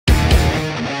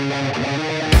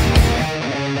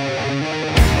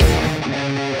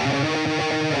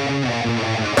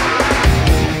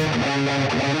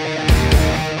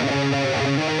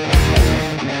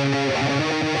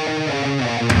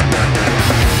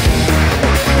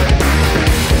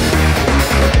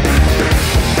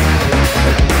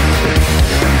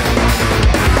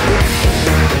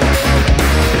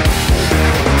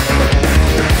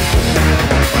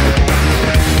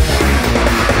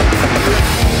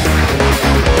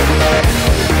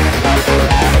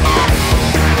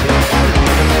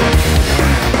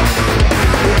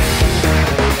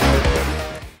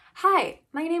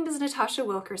Natasha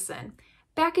Wilkerson.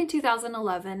 Back in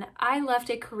 2011, I left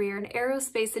a career in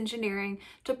aerospace engineering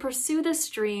to pursue this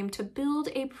dream to build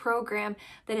a program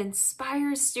that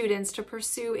inspires students to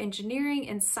pursue engineering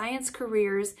and science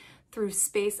careers through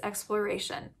space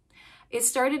exploration. It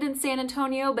started in San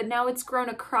Antonio, but now it's grown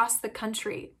across the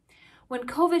country. When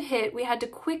COVID hit, we had to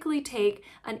quickly take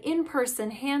an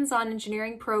in-person, hands-on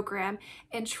engineering program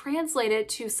and translate it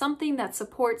to something that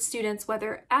supports students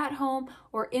whether at home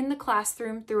or in the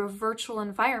classroom through a virtual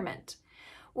environment.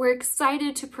 We're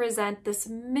excited to present this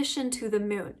mission to the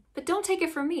moon, but don't take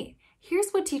it from me.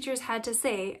 Here's what teachers had to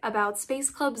say about Space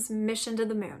Club's mission to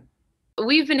the moon.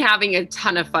 We've been having a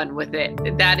ton of fun with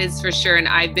it, that is for sure, and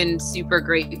I've been super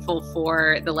grateful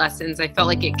for the lessons. I felt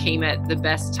like it came at the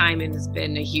best time and has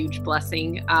been a huge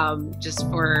blessing just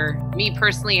for me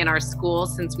personally and our school,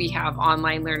 since we have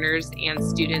online learners and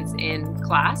students in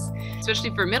class, especially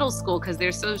for middle school because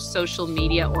they're so social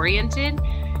media oriented,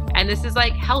 and this is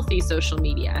like healthy social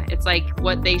media. It's like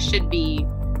what they should be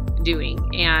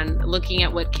doing, and looking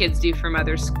at what kids do from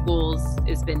other schools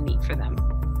has been neat for them.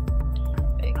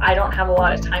 I don't have a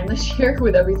lot of time this year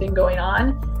with everything going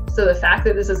on. So the fact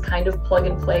that this is kind of plug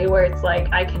and play where it's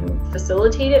like I can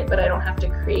facilitate it, but I don't have to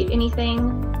create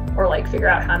anything or like figure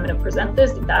out how I'm going to present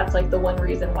this, that's like the one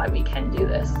reason why we can do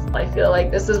this. I feel like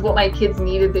this is what my kids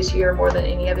needed this year more than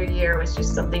any other year, was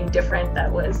just something different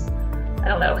that was, I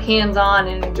don't know, hands-on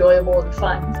and enjoyable and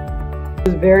fun. It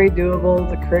was very doable.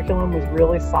 The curriculum was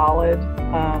really solid.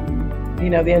 You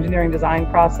know, the engineering design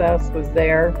process was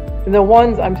there. And the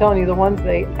ones, I'm telling you, the ones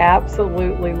they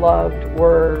absolutely loved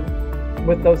were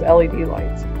with those LED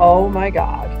lights. Oh my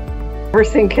God. Never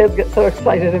seen kids get so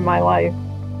excited in my life.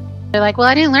 They're like, well,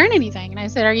 I didn't learn anything. And I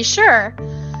said, are you sure?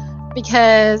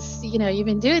 Because, you know, you've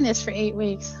been doing this for 8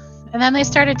 weeks. And then they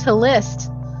started to list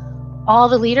all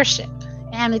the leadership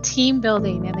and the team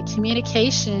building and the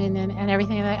communication and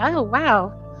everything. And I'm like, oh,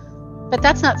 wow. But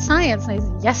that's not science. And I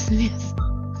said, yes, it is.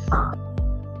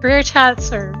 Career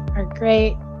chats are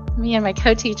great. Me and my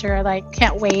co-teacher are like,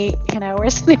 can't wait, you know,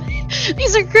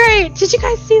 these are great. Did you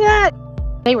guys see that?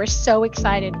 They were so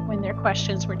excited when their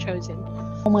questions were chosen.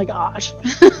 Oh my gosh.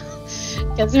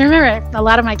 Because remember, a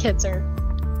lot of my kids are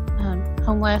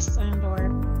homeless and or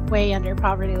way under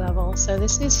poverty level. So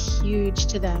this is huge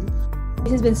to them.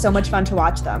 It has been so much fun to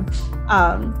watch them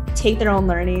take their own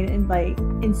learning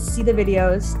and see the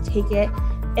videos, take it,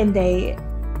 and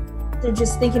they're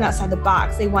just thinking outside the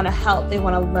box. They want to help, they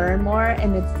want to learn more,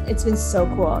 and it's been so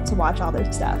cool to watch all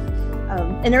their stuff.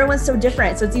 And everyone's so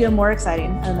different, so it's even more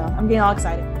exciting. I don't know, I'm getting all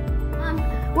excited.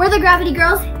 We're the Gravity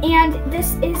Girls, and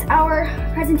this is our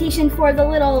presentation for the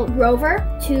little rover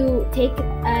to take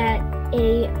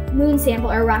a moon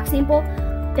sample or rock sample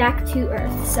back to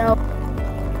Earth. So,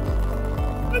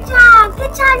 good job,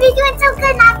 you're doing so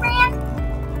good, my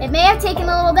friend. It may have taken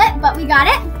a little bit, but we got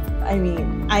it. I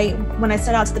mean, when I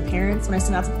sent out to the parents, when I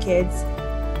sent out to the kids,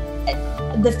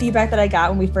 the feedback that I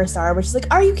got when we first started was just like,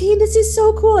 are you kidding? This is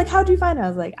so cool. Like, how'd you find it? I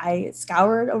was like, I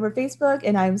scoured over Facebook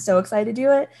and I'm so excited to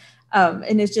do it.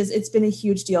 And it's been a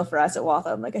huge deal for us at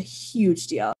Waltham, like a huge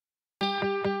deal.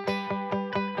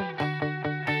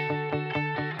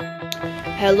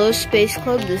 Hello Space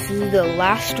Club, this is the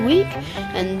last week,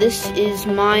 and this is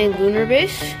my lunar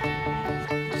base.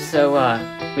 So,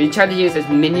 we tried to use as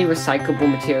many recyclable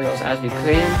materials as we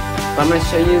could, but I'm going to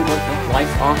show you what the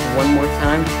lights off one more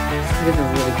time. This is a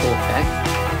really cool effect.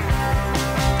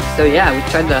 So yeah, we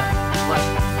tried to